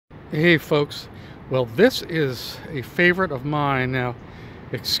Hey folks, well this is a favorite of mine. Now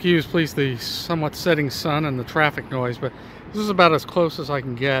excuse please the somewhat setting sun and the traffic noise, but this is about as close as I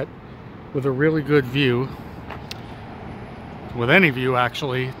can get with a really good view, with any view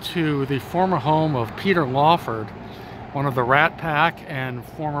actually, to the former home of Peter Lawford, one of the Rat Pack and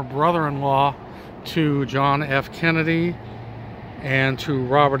former brother-in-law to John F. Kennedy and to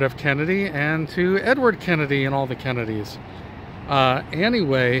Robert F. Kennedy and to Edward Kennedy and all the Kennedys.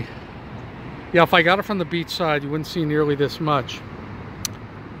 Anyway, yeah, if I got it from the beach side, you wouldn't see nearly this much.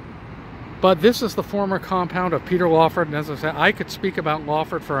 But this is the former compound of Peter Lawford, and as I said, I could speak about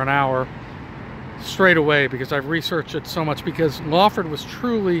Lawford for an hour straight away because I've researched it so much, because Lawford was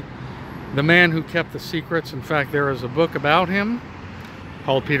truly the man who kept the secrets. In fact, there is a book about him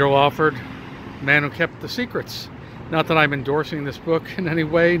called Peter Lawford, Man Who Kept the Secrets. Not that I'm endorsing this book in any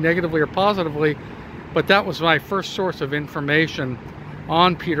way, negatively or positively, but that was my first source of information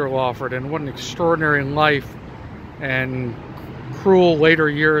on Peter Lawford, and what an extraordinary life and cruel later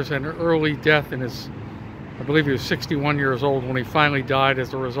years and early death in his, I believe he was 61 years old when he finally died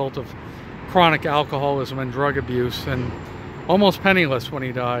as a result of chronic alcoholism and drug abuse, and almost penniless when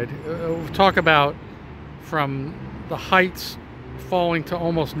he died. Talk about from the heights falling to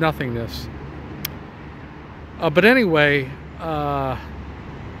almost nothingness. But anyway,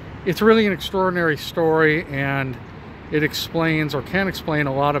 it's really an extraordinary story, and it explains, or can explain,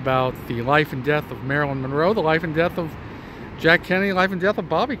 a lot about the life and death of Marilyn Monroe, the life and death of Jack Kennedy, life and death of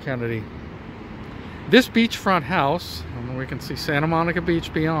Bobby Kennedy. This beachfront house, and we can see Santa Monica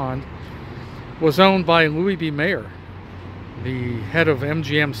Beach beyond, was owned by Louis B. Mayer, the head of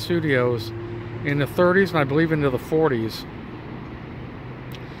MGM Studios, in the 30s and I believe into the 40s.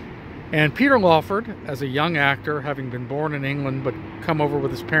 And Peter Lawford, as a young actor, having been born in England but come over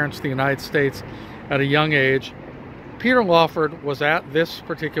with his parents to the United States at a young age, Peter Lawford was at this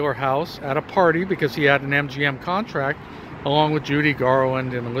particular house at a party because he had an MGM contract along with Judy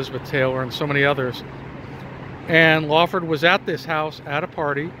Garland and Elizabeth Taylor and so many others. And Lawford was at this house at a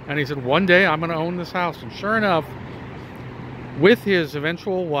party, and he said, one day I'm going to own this house. And sure enough, with his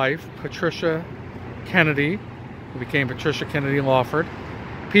eventual wife, Patricia Kennedy, who became Patricia Kennedy Lawford,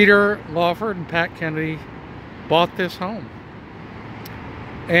 Peter Lawford and Pat Kennedy bought this home.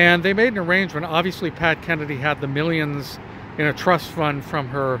 And they made an arrangement. Obviously, Pat Kennedy had the millions in a trust fund from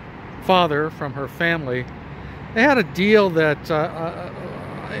her father, from her family. They had a deal that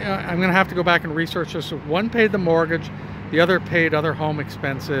I'm going to have to go back and research this. One paid the mortgage, the other paid other home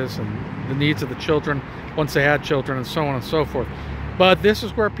expenses and the needs of the children once they had children, and so on and so forth. But this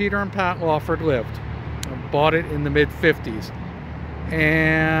is where Peter and Pat Lawford lived. Bought it in the mid-50s.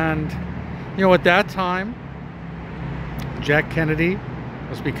 And, you know, at that time, Jack Kennedy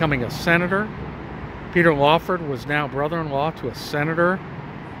was becoming a senator. Peter Lawford was now brother-in-law to a senator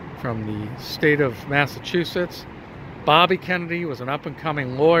from the state of Massachusetts. Bobby Kennedy was an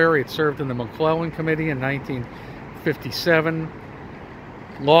up-and-coming lawyer. He had served in the McClellan Committee in 1957.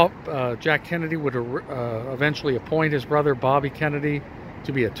 Jack Kennedy would eventually appoint his brother Bobby Kennedy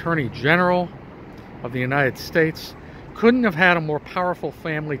to be Attorney General of the United States. Couldn't have had a more powerful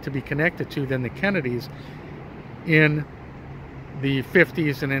family to be connected to than the Kennedys in the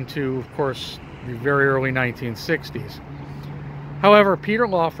 50s and into, of course, the very early 1960s. However, Peter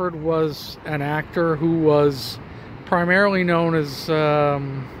Lawford was an actor who was primarily known as,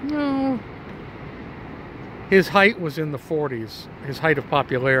 his height was in the 40s, his height of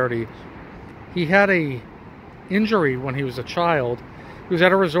popularity. He had a injury when he was a child. He was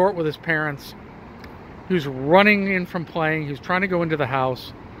at a resort with his parents. He was running in from playing. He was trying to go into the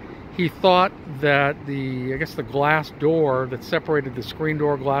house. He thought that the glass door that separated the screen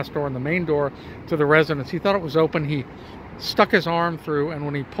door, glass door, and the main door to the residence, he thought it was open. He stuck his arm through, and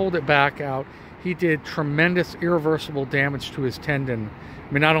when he pulled it back out, he did tremendous irreversible damage to his tendon.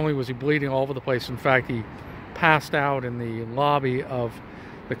 I mean, not only was he bleeding all over the place, in fact, he passed out in the lobby of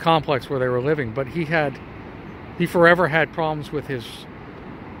the complex where they were living, but he forever had problems with his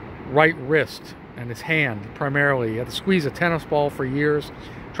right wrist and his hand, primarily. He had to squeeze a tennis ball for years,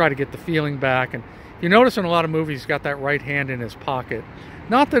 try to get the feeling back. And you notice in a lot of movies he's got that right hand in his pocket.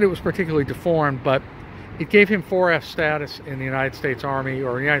 Not that it was particularly deformed, but it gave him 4F status in the United States Army,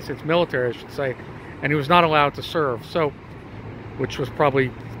 or United States military, I should say, and he was not allowed to serve, so, which was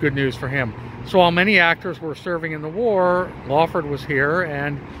probably good news for him. So while many actors were serving in the war, Lawford was here,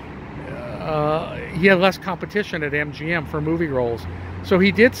 and he had less competition at MGM for movie roles. So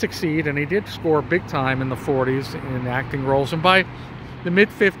he did succeed, and he did score big time in the 40s in acting roles. And by the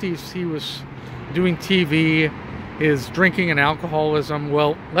mid-50s, he was doing TV. His drinking and alcoholism,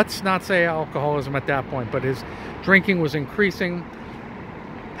 well, let's not say alcoholism at that point, but his drinking was increasing.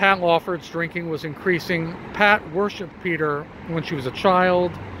 Pat Lawford's drinking was increasing. Pat worshipped Peter when she was a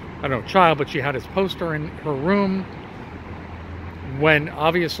child. I don't know, child, but she had his poster in her room. When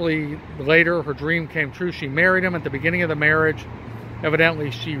obviously later her dream came true, she married him. At the beginning of the marriage,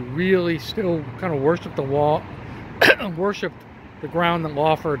 evidently she really still kind of worshipped the wall, worshipped the ground that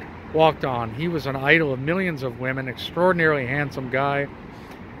Lawford walked on. He was an idol of millions of women, extraordinarily handsome guy,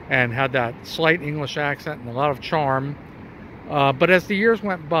 and had that slight English accent and a lot of charm. But as the years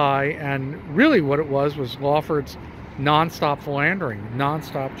went by, and really what it was Lawford's non-stop philandering,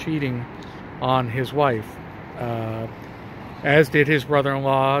 non-stop cheating on his wife, as did his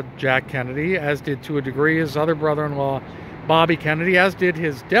brother-in-law, Jack Kennedy, as did to a degree his other brother-in-law, Bobby Kennedy, as did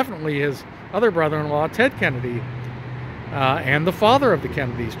definitely his other brother-in-law, Ted Kennedy, and the father of the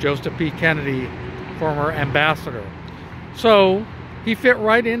Kennedys, Joseph P. Kennedy, former ambassador. So he fit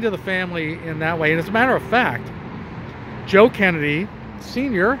right into the family in that way. And as a matter of fact, Joe Kennedy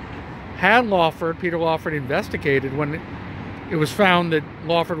Sr. had Peter Lawford, investigated when it was found that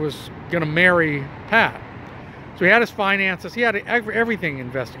Lawford was going to marry Pat. So he had his finances, he had everything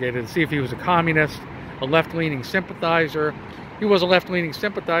investigated to see if he was a communist, a left-leaning sympathizer. He was a left-leaning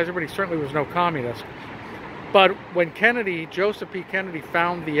sympathizer, but he certainly was no communist. But when Joseph P. Kennedy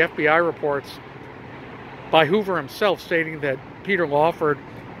found the FBI reports by Hoover himself stating that Peter Lawford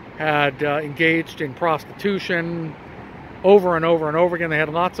had engaged in prostitution over and over and over again, they had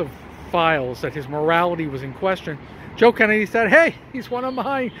lots of files that his morality was in question, Joe Kennedy said, hey, he's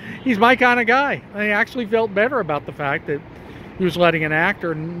my kind of guy. And he actually felt better about the fact that he was letting an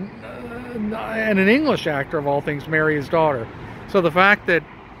actor, and an English actor of all things, marry his daughter. So the fact that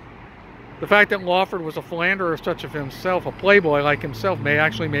Lawford was a philanderer such of himself, a playboy like himself,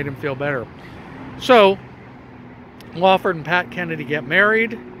 actually made him feel better. So Lawford and Pat Kennedy get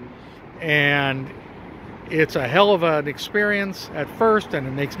married, and it's a hell of an experience at first, and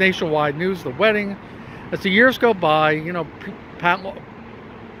it makes nationwide news, the wedding. As the years go by,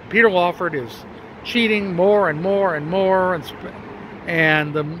 Peter Lawford is cheating more and more and more,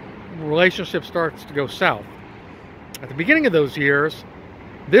 and the relationship starts to go south. At the beginning of those years,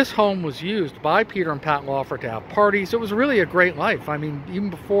 this home was used by Peter and Pat Lawford to have parties. It was really a great life. I mean, even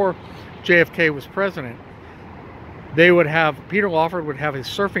before JFK was president, Peter Lawford would have his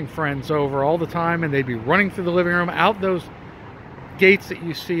surfing friends over all the time, and they'd be running through the living room, out those gates that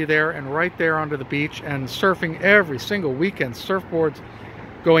you see there, and right there onto the beach, and surfing every single weekend. Surfboards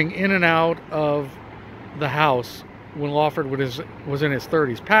going in and out of the house when Lawford was in his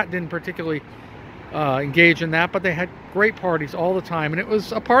 30s. Pat didn't particularly engage in that, but they had great parties all the time, and it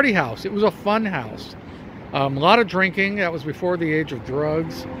was a party house. It was a fun house. A lot of drinking. That was before the age of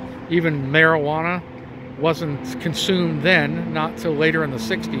drugs. Even marijuana wasn't consumed then, not till later in the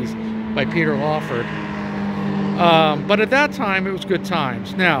 60s by Peter Lawford. But at that time, it was good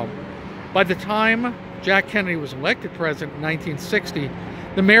times. Now, by the time Jack Kennedy was elected president in 1960,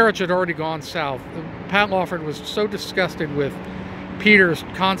 the marriage had already gone south. Pat Lawford was so disgusted with Peter's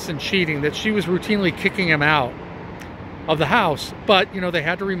constant cheating that she was routinely kicking him out of the house. But, they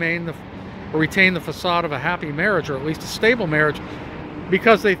had to retain the facade of a happy marriage, or at least a stable marriage,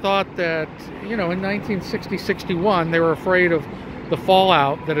 because they thought that, in 1960-61, they were afraid of the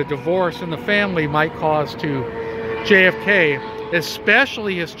fallout that a divorce in the family might cause to JFK,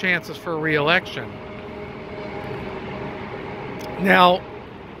 especially his chances for re-election. Now,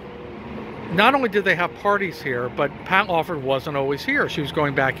 not only did they have parties here, but Pat Lawford wasn't always here. She was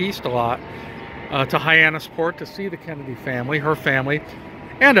going back east a lot to Hyannisport to see the Kennedy family, her family,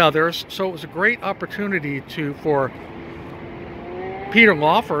 and others. So it was a great opportunity for Peter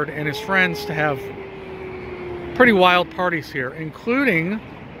Lawford and his friends to have pretty wild parties here, including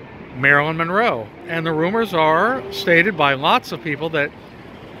Marilyn Monroe. And the rumors are stated by lots of people that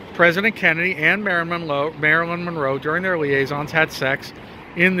President Kennedy and Marilyn Monroe, during their liaisons, had sex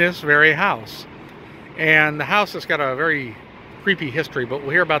in this very house. And the house has got a very creepy history, but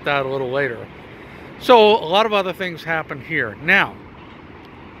we'll hear about that a little later. So a lot of other things happened here. Now,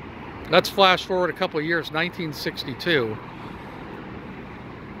 let's flash forward a couple of years, 1962.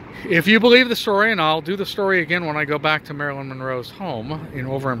 If you believe the story, and I'll do the story again when I go back to Marilyn Monroe's home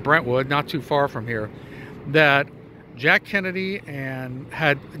over in Brentwood, not too far from here, that Jack Kennedy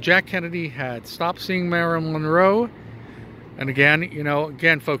had stopped seeing Marilyn Monroe. And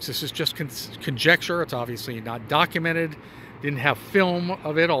again, folks, this is just conjecture. It's obviously not documented. Didn't have film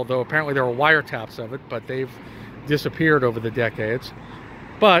of it, although apparently there were wiretaps of it, but they've disappeared over the decades.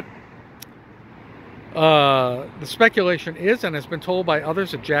 But the speculation is, and has been told by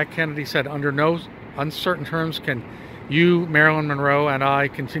others, that Jack Kennedy said, under no uncertain terms can you, Marilyn Monroe, and I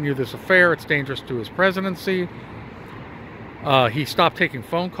continue this affair. It's dangerous to his presidency. He stopped taking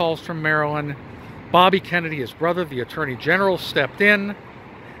phone calls from Marilyn. Bobby Kennedy, his brother, the Attorney General, stepped in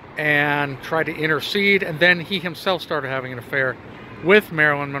and tried to intercede, and then he himself started having an affair with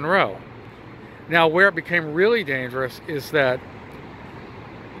Marilyn Monroe. Now, where it became really dangerous is that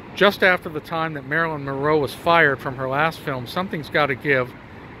just after the time that Marilyn Monroe was fired from her last film, Something's Gotta Give,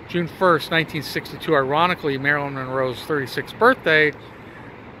 June 1st, 1962, ironically Marilyn Monroe's 36th birthday,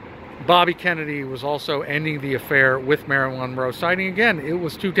 Bobby Kennedy was also ending the affair with Marilyn Monroe, citing again, it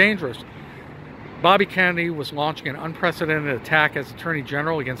was too dangerous. Bobby Kennedy was launching an unprecedented attack as Attorney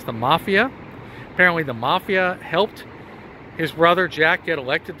General against the Mafia. Apparently the Mafia helped his brother Jack get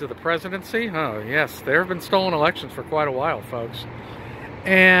elected to the presidency. Oh yes, there have been stolen elections for quite a while, folks.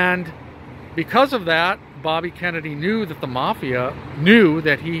 And because of that, Bobby Kennedy knew that the Mafia knew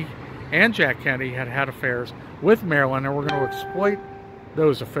that he and Jack Kennedy had had affairs with Marilyn and were going to exploit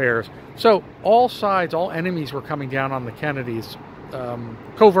those affairs. So all sides, all enemies were coming down on the Kennedys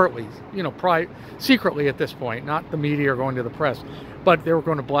covertly, you know, secretly at this point, not the media or going to the press, but they were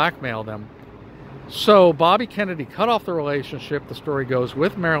going to blackmail them. So Bobby Kennedy cut off the relationship, the story goes,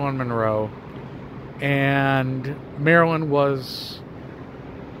 with Marilyn Monroe, and Marilyn was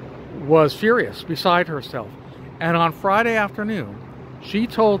furious, beside herself. And on Friday afternoon, she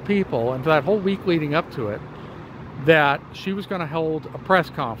told people, and for that whole week leading up to it, that she was going to hold a press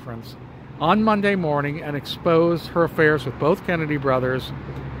conference on Monday morning and expose her affairs with both Kennedy brothers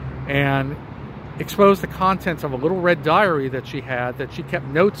and expose the contents of a little red diary that she had that she kept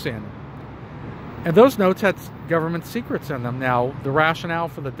notes in. And those notes had government secrets in them. Now, the rationale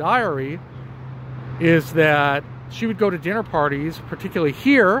for the diary is that she would go to dinner parties, particularly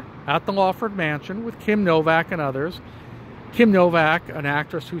here at the Lawford mansion with Kim Novak and others. Kim Novak, an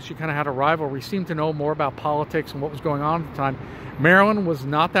actress who she kind of had a rivalry, seemed to know more about politics and what was going on at the time. Marilyn was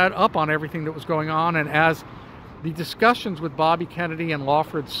not that up on everything that was going on, and as the discussions with Bobby Kennedy and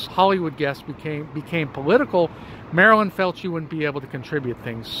Lawford's Hollywood guests became political, Marilyn felt she wouldn't be able to contribute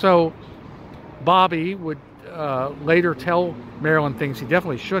things. So Bobby would later tell Marilyn things he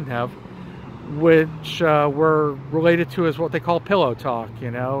definitely shouldn't have, which were related to as what they call pillow talk.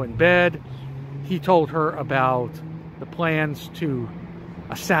 You know, in bed, he told her about the plans to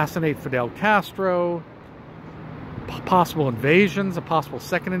assassinate Fidel Castro, possible invasions, a possible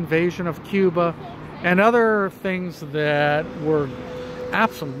second invasion of Cuba, and other things that were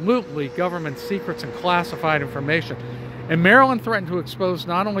absolutely government secrets and classified information. And Marilyn threatened to expose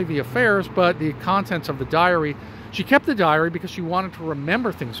not only the affairs, but the contents of the diary. She kept the diary because she wanted to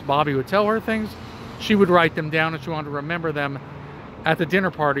remember things. Bobby would tell her things, she would write them down, and she wanted to remember them at the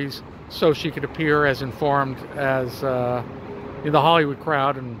dinner parties so she could appear as informed as the Hollywood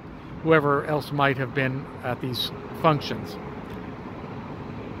crowd and whoever else might have been at these functions.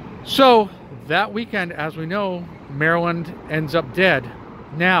 So that weekend, as we know, Marilyn ends up dead.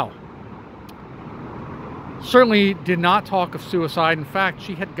 Now, certainly did not talk of suicide. In fact,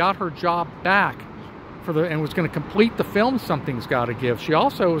 she had got her job back and was going to complete the film Something's Gotta Give. She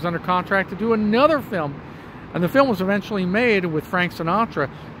also was under contract to do another film, and the film was eventually made with Frank Sinatra.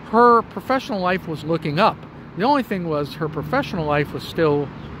 Her professional life was looking up. The only thing was her professional life was still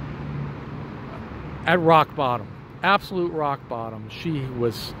at rock bottom, absolute rock bottom. She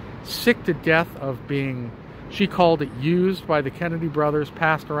was sick to death of being, she called it, used by the Kennedy brothers,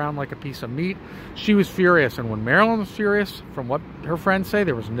 passed around like a piece of meat. She was furious, and when Marilyn was furious, from what her friends say,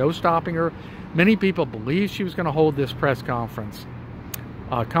 there was no stopping her. Many people believed she was going to hold this press conference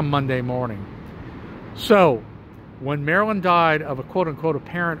come Monday morning. So, when Marilyn died of a quote-unquote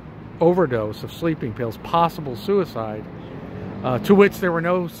apparent overdose of sleeping pills, possible suicide, to which there were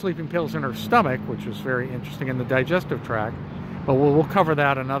no sleeping pills in her stomach, which was very interesting, in the digestive tract, but we'll cover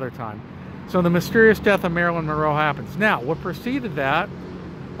that another time. So the mysterious death of Marilyn Monroe happens. Now, what preceded that,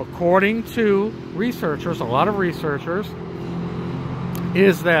 according to researchers, a lot of researchers,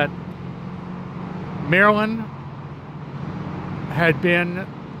 is that Marilyn had been,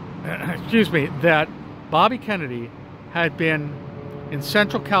 that Bobby Kennedy had been in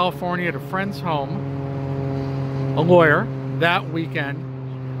Central California at a friend's home, a lawyer, that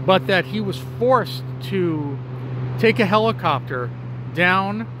weekend, but that he was forced to take a helicopter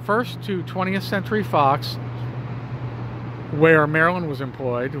down first to 20th Century Fox, where Marilyn was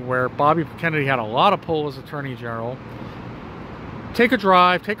employed, where Bobby Kennedy had a lot of pull as Attorney General, take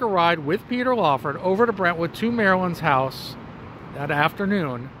a ride with Peter Lawford over to Brentwood to Marilyn's house that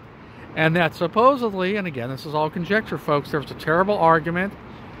afternoon, and that supposedly, and again, this is all conjecture, folks, there was a terrible argument.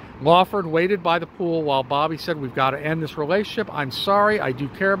 Lawford waited by the pool while Bobby said, "We've got to end this relationship. I'm sorry, I do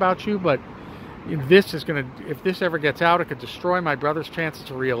care about you, but If this ever gets out, it could destroy my brother's chances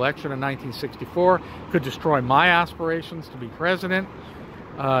of re-election in 1964, could destroy my aspirations to be president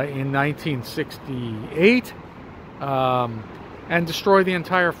in 1968, and destroy the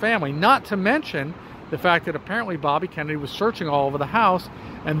entire family. Not to mention the fact that apparently Bobby Kennedy was searching all over the house,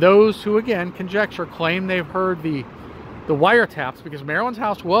 and those who, again, conjecture, claim they've heard the wiretaps, because Marilyn's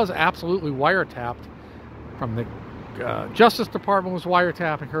house was absolutely wiretapped. From the Justice Department was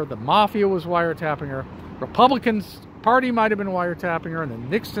wiretapping her, the Mafia was wiretapping her, Republicans Party might have been wiretapping her, and the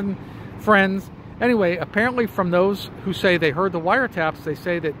Nixon friends. Anyway, apparently from those who say they heard the wiretaps, they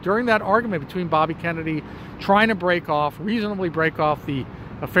say that during that argument between Bobby Kennedy trying to reasonably break off the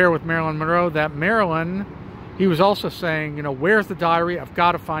affair with Marilyn Monroe, that Marilyn, he was also saying, you know, where's the diary? I've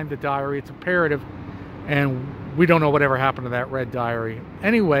got to find the diary. It's imperative. And we don't know whatever happened to that red diary.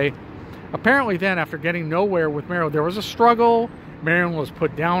 Anyway, apparently then, after getting nowhere with Marilyn, there was a struggle. Marilyn was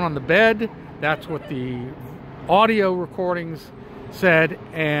put down on the bed. That's what the audio recordings said.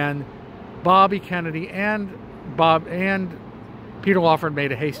 And Bobby Kennedy and Peter Lawford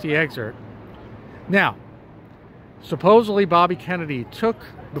made a hasty exit. Now, supposedly Bobby Kennedy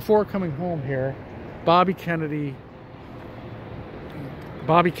before coming home here, Bobby Kennedy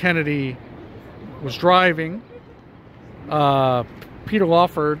was driving. Peter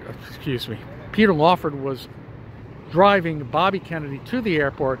Lawford was driving Bobby Kennedy to the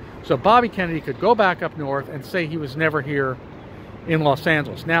airport so Bobby Kennedy could go back up north and say he was never here in Los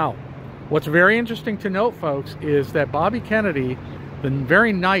Angeles. Now, what's very interesting to note, folks, is that Bobby Kennedy, the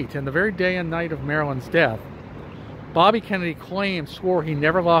very day and night of Marilyn's death, Bobby Kennedy swore he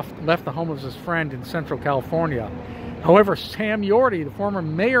never left the home of his friend in Central California. However, Sam Yorty, the former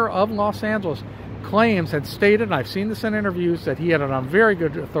mayor of Los Angeles, had stated, and I've seen this in interviews, that he had it on very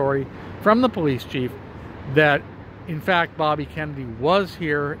good authority from the police chief, that in fact Bobby Kennedy was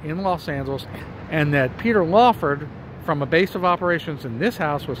here in Los Angeles, and that Peter Lawford, from a base of operations in this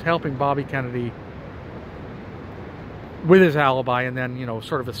house, was helping Bobby Kennedy with his alibi, and then, you know,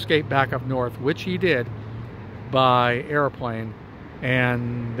 sort of escape back up north, which he did by airplane.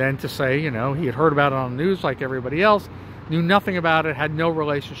 And then to say, you know, he had heard about it on the news like everybody else, knew nothing about it, had no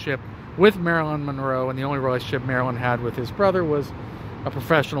relationship with Marilyn Monroe, and the only relationship Marilyn had with his brother was a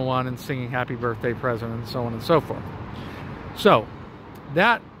professional one, and singing Happy Birthday President, and so on and so forth. So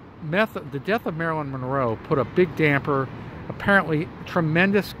that the death of Marilyn Monroe put a big damper, apparently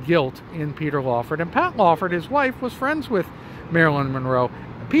tremendous guilt, in Peter Lawford. And Pat Lawford, his wife, was friends with Marilyn Monroe.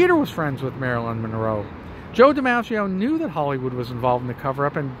 Peter was friends with Marilyn Monroe. Joe DiMaggio knew that Hollywood was involved in the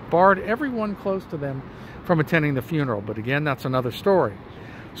cover-up and barred everyone close to them from attending the funeral. But again, that's another story.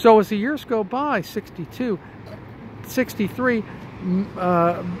 So as the years go by, 62, 63,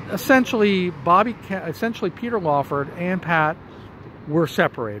 essentially Peter Lawford and Pat were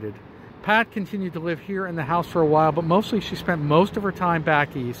separated. Pat continued to live here in the house for a while, but mostly she spent most of her time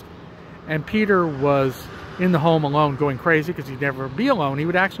back east. And Peter was in the home alone, going crazy because he'd never be alone. He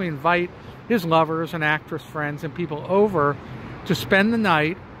would actually invite his lovers and actress friends and people over to spend the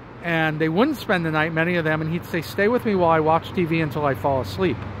night, and they wouldn't spend the night, many of them, and he'd say, "Stay with me while I watch TV until I fall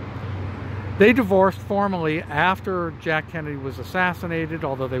asleep." They divorced formally after Jack Kennedy was assassinated,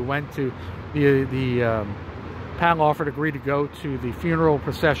 although they went to Pat Lawford agreed to go to the funeral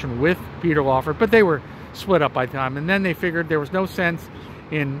procession with Peter Lawford, but they were split up by time. And then they figured there was no sense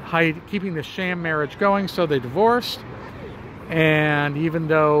in keeping the sham marriage going, so they divorced. And even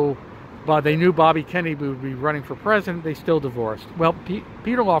though they knew Bobby Kennedy would be running for president, they still divorced. Well,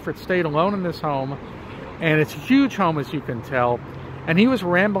 Peter Lawford stayed alone in this home, and it's a huge home, as you can tell, and he was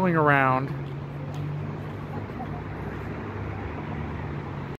rambling around